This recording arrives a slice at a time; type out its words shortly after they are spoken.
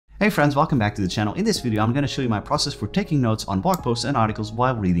Hey friends, welcome back to the channel. In this video, I'm going to show you my process for taking notes on blog posts and articles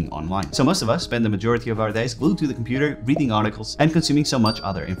while reading online. So most of us spend the majority of our days glued to the computer, reading articles and consuming so much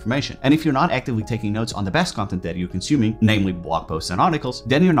other information. And if you're not actively taking notes on the best content that you're consuming, namely blog posts and articles,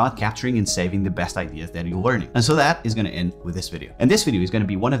 then you're not capturing and saving the best ideas that you're learning. And so that is going to end with this video. And this video is going to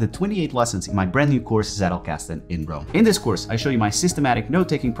be one of the 28 lessons in my brand new course, Zettelkasten in Rome. In this course, I show you my systematic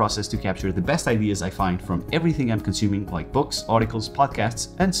note-taking process to capture the best ideas I find from everything I'm consuming, like books, articles, podcasts,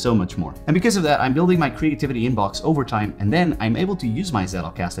 and so much more. And because of that, I'm building my creativity inbox over time, and then I'm able to use my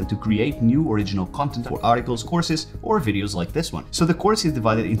Zettelkasten to create new original content for articles, courses, or videos like this one. So the course is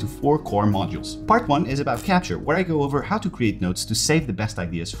divided into 4 core modules. Part 1 is about capture, where I go over how to create notes to save the best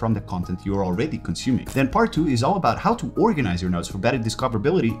ideas from the content you're already consuming. Then part 2 is all about how to organize your notes for better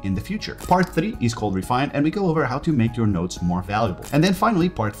discoverability in the future. Part 3 is called refine, and we go over how to make your notes more valuable. And then finally,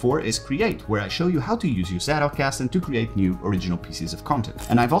 part 4 is create, where I show you how to use your Zettelkasten to create new original pieces of content.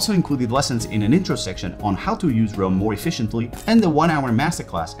 And I've also included lessons in an intro section on how to use Rome more efficiently, and the 1-hour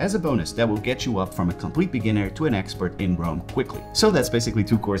masterclass as a bonus that will get you up from a complete beginner to an expert in Rome quickly. So that's basically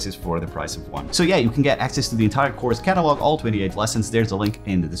 2 courses for the price of 1. So yeah, you can get access to the entire course catalog, all 28 lessons. There's a link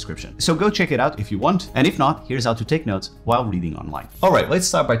in the description. So go check it out if you want, and if not, here's how to take notes while reading online. All right, let's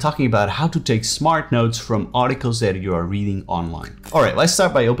start by talking about how to take smart notes from articles that you are reading online. All right, let's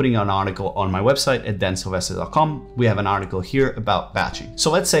start by opening an article on my website at Silvestre.com. We have an article here about batching. So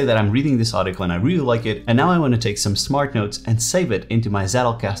let's say that I'm reading this article and I really like it, and now I want to take some smart notes and save it into my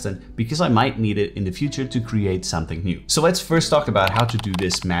Zettelkasten because I might need it in the future to create something new. So let's first talk about how to do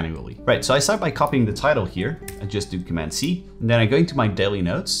this manually. Right, so I start by copying the title here. I just do Command C, and then I go into my daily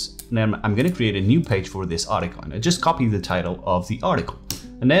notes, and then I'm going to create a new page for this article, and I just copy the title of the article.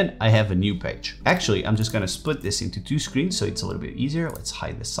 And then I have a new page. Actually, I'm just going to split this into 2 screens so it's a little bit easier. Let's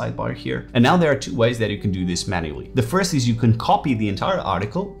hide the sidebar here. And now there are 2 ways that you can do this manually. The first is you can copy the entire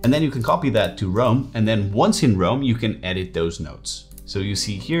article, and then you can copy that to Rome. And then once in Rome, you can edit those notes. So you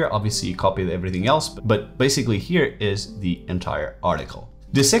see here, obviously you copied everything else, but basically here is the entire article.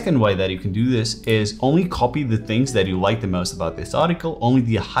 The second way that you can do this is only copy the things that you like the most about this article, only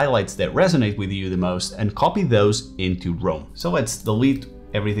the highlights that resonate with you the most, and copy those into Rome. So let's delete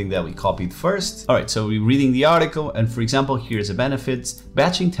everything that we copied first. All right, so we're reading the article, and for example, here's the benefits.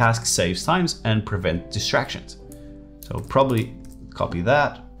 Batching tasks saves times and prevent distractions. So probably copy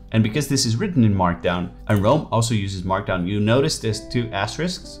that. And because this is written in Markdown, and Rome also uses Markdown, you notice there's 2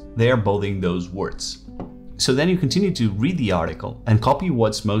 asterisks. They are bolding those words. So then you continue to read the article and copy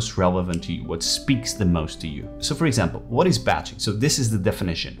what's most relevant to you, what speaks the most to you. So for example, what is batching? So this is the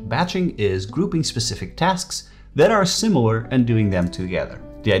definition. Batching is grouping specific tasks that are similar and doing them together.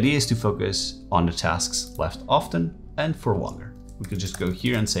 The idea is to focus on the tasks left often and for longer. We could just go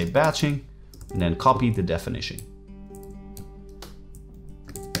here and say batching and then copy the definition.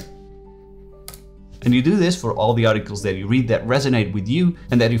 And you do this for all the articles that you read that resonate with you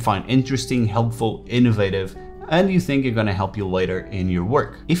and that you find interesting, helpful, innovative, and you think are going to help you later in your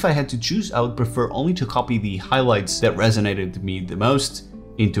work. If I had to choose, I would prefer only to copy the highlights that resonated with me the most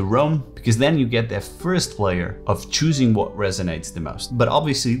into Rome, because then you get that first layer of choosing what resonates the most. But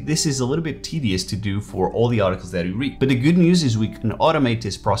obviously this is a little bit tedious to do for all the articles that you read. But the good news is we can automate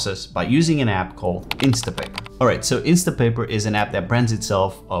this process by using an app called Instapaper. All right, so Instapaper is an app that brands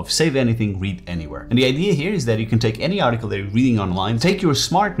itself of save anything, read anywhere. And the idea here is that you can take any article that you're reading online, take your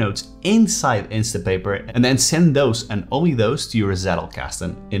smart notes inside Instapaper, and then send those and only those to your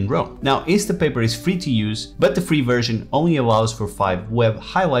Zettelkasten in Rome. Now, Instapaper is free to use, but the free version only allows for 5 web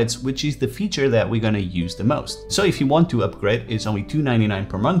highlights, which is the feature that we're going to use the most. So if you want to upgrade, it's only $2.99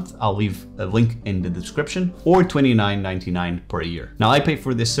 per month. I'll leave a link in the description, or $29.99 per year. Now I pay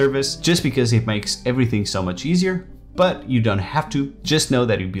for this service just because it makes everything so much easier, but you don't have to. Just know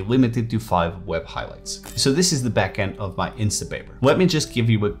that you'll be limited to 5 web highlights. So this is the back end of my Instapaper. Let me just give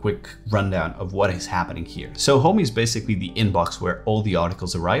you a quick rundown of what is happening here. So home is basically the inbox where all the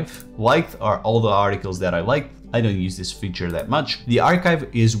articles arrive. Liked are all the articles that I liked. I don't use this feature that much. The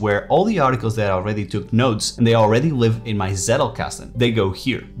archive is where all the articles that I already took notes and they already live in my Zettelkasten, they go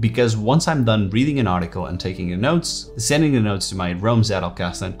here. Because once I'm done reading an article and taking the notes, sending the notes to my Rome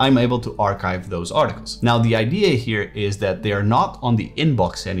Zettelkasten, I'm able to archive those articles. Now the idea here is that they are not on the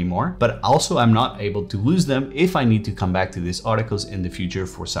inbox anymore, but also I'm not able to lose them if I need to come back to these articles in the future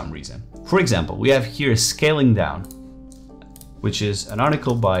for some reason. For example, we have here Scaling Down, which is an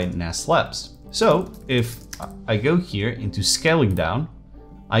article by Ness Labs. So if I go here into Scaling Down,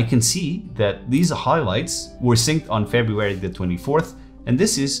 I can see that these highlights were synced on February the 24th, And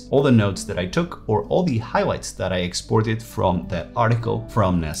this is all the notes that I took or all the highlights that I exported from that article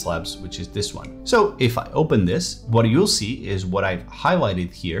from Nest Labs, which is this one. So if I open this, what you'll see is what I've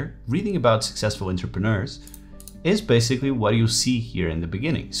highlighted here, reading about successful entrepreneurs, is basically what you see here in the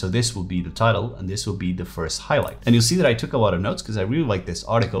beginning. So this will be the title and this will be the first highlight. And you'll see that I took a lot of notes because I really like this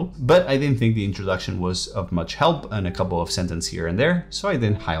article, but I didn't think the introduction was of much help and a couple of sentences here and there. So I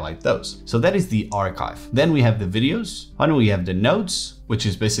didn't highlight those. So that is the archive. Then we have the videos, and we have the notes, which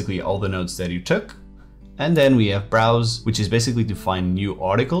is basically all the notes that you took. And then we have browse, which is basically to find new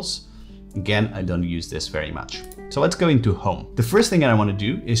articles. Again, I don't use this very much. So let's go into home. The first thing I want to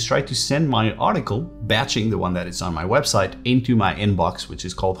do is try to send my article, batching the one that is on my website, into my inbox, which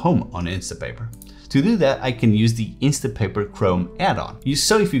is called home on Instapaper. To do that, I can use the Instapaper Chrome add-on.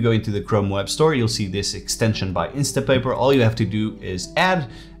 So if you go into the Chrome Web Store, you'll see this extension by Instapaper. All you have to do is add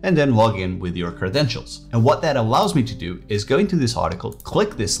and then log in with your credentials. And what that allows me to do is go into this article,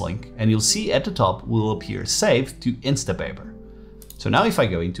 click this link, and you'll see at the top will appear Save to Instapaper. So now if I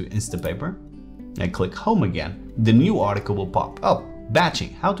go into Instapaper and click home again, the new article will pop up.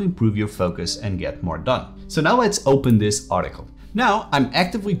 Batching, how to improve your focus and get more done. So now let's open this article. Now I'm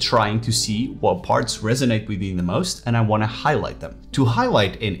actively trying to see what parts resonate with me the most, and I want to highlight them. To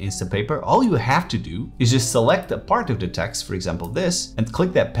highlight in Instapaper, all you have to do is just select a part of the text, for example this, and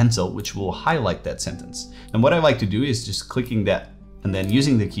click that pencil, which will highlight that sentence. And what I like to do is just clicking that and then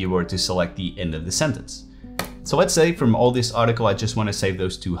using the keyboard to select the end of the sentence. So let's say from all this article, I just want to save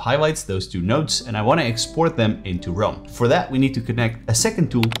those two highlights, those two notes, and I want to export them into Roam. For that, we need to connect a second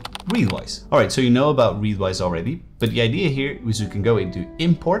tool, Readwise. All right, so you know about Readwise already, but the idea here is you can go into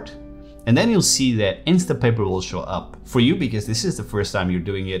import, and then you'll see that Instapaper will show up. For you, because this is the first time you're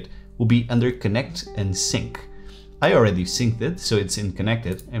doing it, will be under connect and sync. I already synced it, so it's in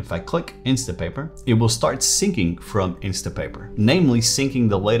connected. And if I click Instapaper, it will start syncing from Instapaper, namely syncing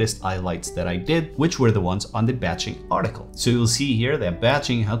the latest highlights that I did, which were the ones on the batching article. So you'll see here that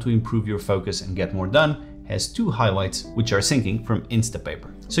batching, how to improve your focus and get more done, has two highlights, which are syncing from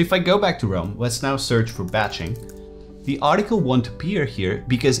Instapaper. So if I go back to Roam, let's now search for batching. The article won't appear here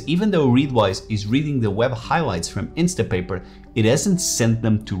because even though Readwise is reading the web highlights from Instapaper, it hasn't sent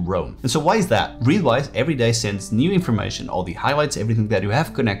them to Roam. And so why is that? Readwise every day sends new information, all the highlights, everything that you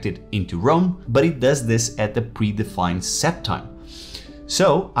have connected into Roam, but it does this at the predefined set time.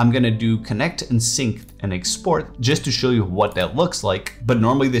 So I'm gonna do connect and sync and export just to show you what that looks like, but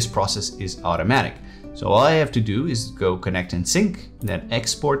normally this process is automatic. So all I have to do is go connect and sync, then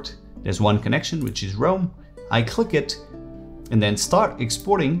export. There's one connection, which is Roam. I click it and then start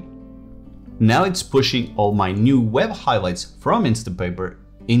exporting. Now it's pushing all my new web highlights from Instapaper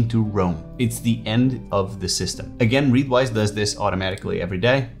into Roam. It's the end of the system. Again, Readwise does this automatically every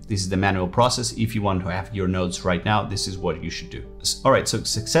day. This is the manual process. If you want to have your notes right now, this is what you should do. All right, so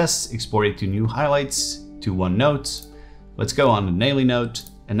success, exported to new highlights, to OneNote. Let's go on the daily note.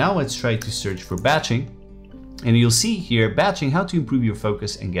 And now let's try to search for batching. And you'll see here, batching, how to improve your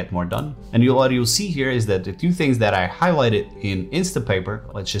focus and get more done. And what you'll see here is that the two things that I highlighted in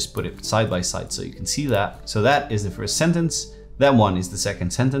Instapaper, let's just put it side by side so you can see that. So that is the first sentence. That one is the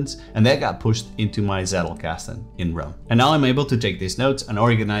second sentence, and that got pushed into my Zettelkasten in Roam. And now I'm able to take these notes and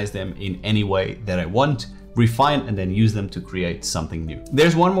organize them in any way that I want, refine, and then use them to create something new.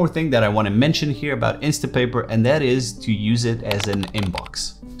 There's one more thing that I want to mention here about Instapaper, and that is to use it as an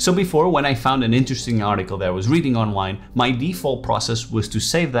inbox. So before, when I found an interesting article that I was reading online, my default process was to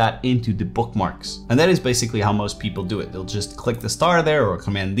save that into the bookmarks. And that is basically how most people do it. They'll just click the star there or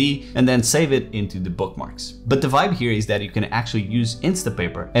Command D and then save it into the bookmarks. But the vibe here is that you can actually use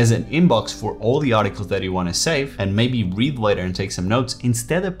Instapaper as an inbox for all the articles that you want to save and maybe read later and take some notes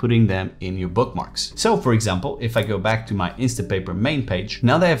instead of putting them in your bookmarks. So for example, if I go back to my Instapaper main page,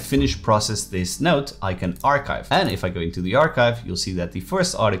 now that I've finished processing this note, I can archive. And if I go into the archive, you'll see that the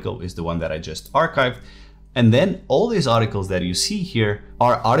first article is the one that I just archived. And then all these articles that you see here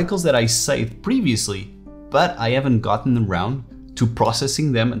are articles that I saved previously, but I haven't gotten around to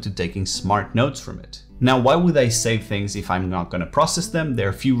processing them and to taking smart notes from it. Now, why would I save things if I'm not going to process them? There are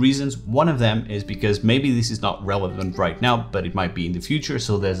a few reasons. One of them is because maybe this is not relevant right now, but it might be in the future.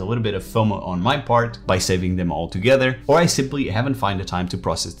 So there's a little bit of FOMO on my part by saving them all together, or I simply haven't found the time to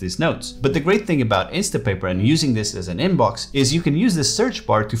process these notes. But the great thing about Instapaper and using this as an inbox is you can use the search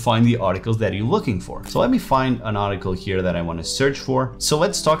bar to find the articles that you're looking for. So let me find an article here that I want to search for. So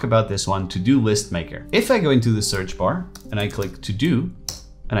let's talk about this one, To-Do List Maker. If I go into the search bar and I click To Do,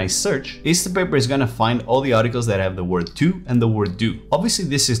 and I search, Instapaper is gonna find all the articles that have the word to and the word do. Obviously,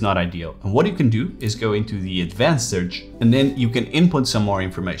 this is not ideal. And what you can do is go into the advanced search, and then you can input some more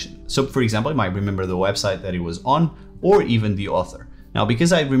information. So for example, you might remember the website that it was on, or even the author. Now,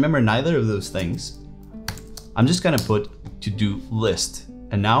 because I remember neither of those things, I'm just gonna put to-do list.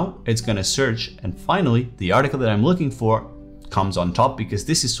 And now it's gonna search, and finally, the article that I'm looking for comes on top because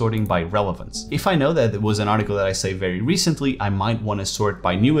this is sorting by relevance. If I know that it was an article that I saved very recently, I might want to sort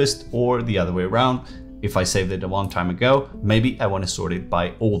by newest, or the other way around. If I saved it a long time ago, maybe I want to sort it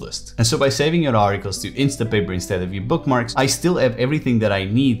by oldest. And so by saving your articles to Instapaper instead of your bookmarks, I still have everything that I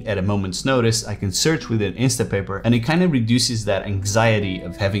need at a moment's notice. I can search within Instapaper, and it kind of reduces that anxiety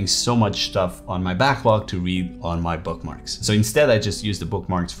of having so much stuff on my backlog to read on my bookmarks. So instead, I just use the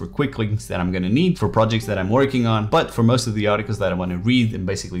bookmarks for quick links that I'm going to need for projects that I'm working on. But for most of the articles that I want to read and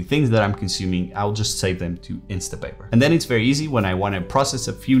basically things that I'm consuming, I'll just save them to Instapaper. And then it's very easy when I want to process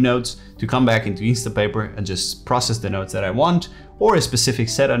a few notes to come back into Instapaper and just process the notes that I want, or a specific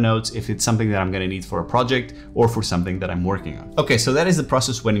set of notes if it's something that I'm going to need for a project or for something that I'm working on. Okay, so that is the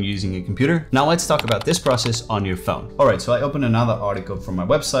process when you're using a computer. Now let's talk about this process on your phone. All right, so I open another article from my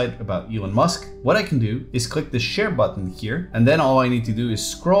website about Elon Musk. What I can do is click the share button here, and then all I need to do is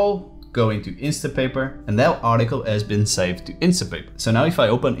scroll, go into Instapaper, and that article has been saved to Instapaper. So now if I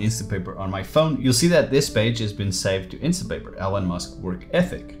open Instapaper on my phone, you'll see that this page has been saved to Instapaper, Elon Musk work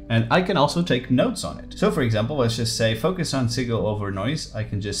ethic. And I can also take notes on it. So for example, let's just say focus on signal over noise. I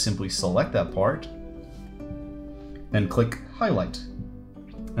can just simply select that part and click highlight.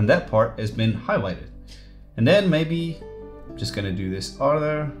 And that part has been highlighted. And then maybe I'm just gonna do this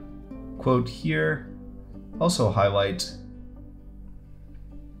other quote here, also highlight.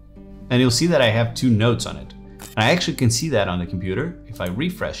 And you'll see that I have 2 notes on it. And I actually can see that on the computer. If I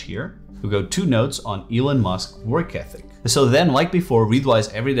refresh here, we'll go 2 notes on Elon Musk work ethic. So then, like before,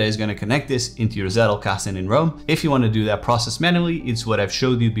 Readwise every day is going to connect this into your Zettelkasten in Rome. If you want to do that process manually, it's what I've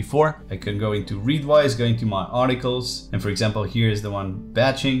showed you before. I can go into Readwise, go into my articles. And for example, here is the one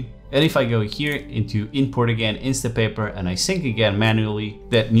batching. And if I go here into import again, Instapaper, and I sync again manually,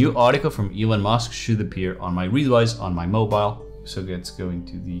 that new article from Elon Musk should appear on my Readwise on my mobile. So let's go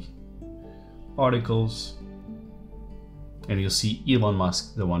into the articles, and you'll see Elon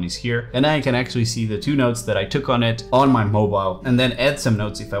Musk, the one is here. And I can actually see the 2 notes that I took on it on my mobile, and then add some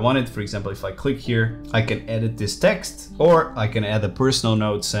notes if I wanted. For example, if I click here, I can edit this text, or I can add a personal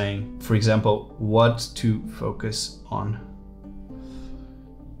note saying, for example, what to focus on.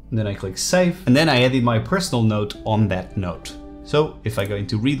 And then I click save, and then I added my personal note on that note. So if I go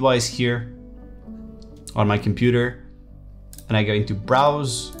into Readwise here on my computer, and I go into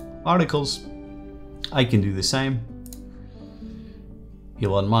browse articles, I can do the same.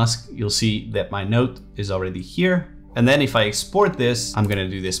 Elon Musk, you'll see that my note is already here. And then if I export this, I'm gonna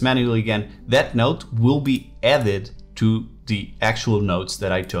do this manually again. That note will be added to the actual notes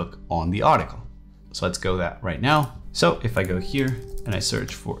that I took on the article. So let's go that right now. So if I go here and I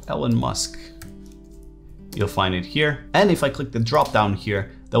search for Elon Musk, you'll find it here. And if I click the drop down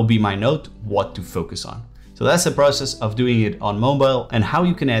here, there'll be my note, what to focus on. So that's the process of doing it on mobile and how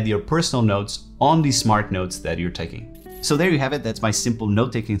you can add your personal notes on the smart notes that you're taking. So there you have it. That's my simple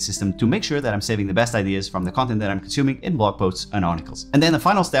note-taking system to make sure that I'm saving the best ideas from the content that I'm consuming in blog posts and articles. And then the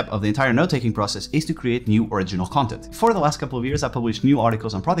final step of the entire note-taking process is to create new original content. For the last couple of years, I published new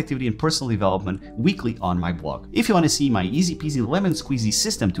articles on productivity and personal development weekly on my blog. If you want to see my easy peasy lemon squeezy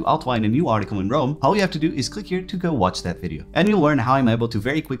system to outline a new article in Rome, all you have to do is click here to go watch that video. And you'll learn how I'm able to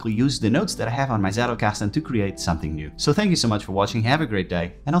very quickly use the notes that I have on my Zettelkasten to create something new. So thank you so much for watching, have a great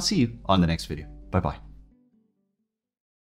day, and I'll see you on the next video. Bye bye.